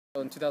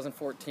In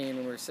 2014,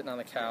 when we were sitting on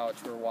the couch,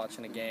 we were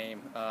watching a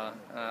game.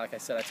 Like I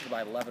said, I took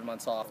about 11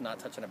 months off, not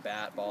touching a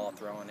bat, ball,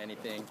 throwing,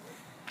 anything.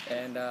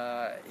 And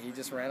he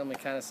just randomly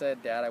kind of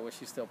said, "Dad, I wish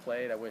you still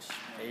played. I wish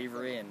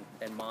Avery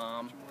and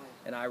Mom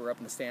and I were up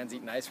in the stands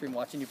eating ice cream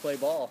watching you play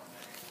ball."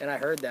 And I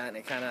heard that, and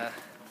it kind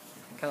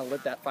of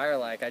lit that fire.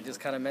 Like I just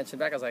kind of mentioned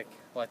back, I was like,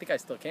 "Well, I think I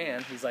still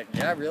can." He's like,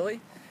 "Yeah, really?"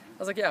 I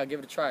was like, "Yeah, I'll give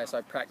it a try." So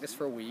I practiced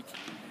for a week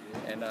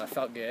and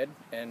felt good,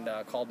 and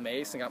called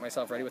Mace and got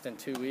myself ready within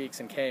 2 weeks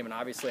and came. And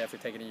obviously after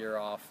taking a year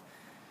off,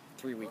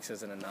 3 weeks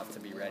isn't enough to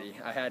be ready.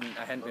 I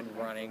hadn't been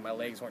running. My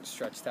legs weren't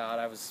stretched out.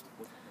 I was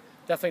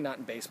definitely not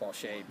in baseball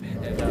shape.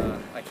 And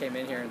I came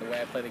in here, and the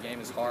way I play the game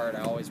is hard.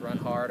 I always run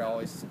hard. I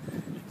always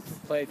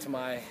play to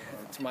my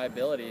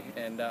ability,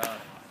 and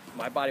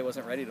my body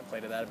wasn't ready to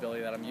play to that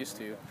ability that I'm used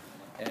to.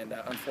 And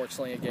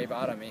unfortunately, it gave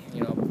out on me.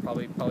 You know,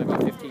 probably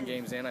about 15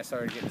 games in, I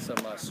started getting some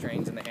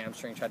strains in the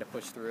hamstring. Tried to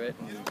push through it,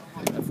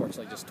 and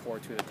unfortunately, just tore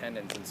 2 of the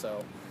tendons. And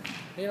so,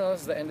 you know,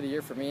 this is the end of the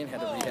year for me, and had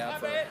to rehab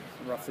for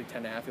roughly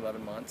 10.5,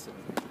 11 months,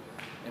 and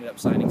ended up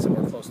signing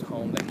somewhere close to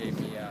home that gave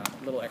me a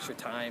little extra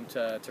time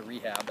to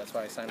rehab. That's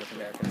why I signed with the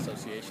American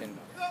Association.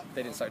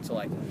 They didn't start till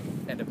like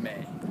end of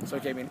May, so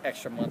it gave me an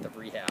extra month of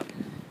rehab,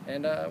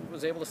 and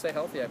was able to stay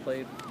healthy. I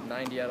played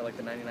 90 out of like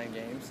the 99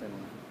 games, and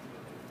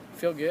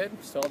feel good,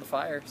 still have the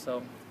fire,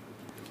 so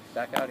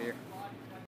back out here.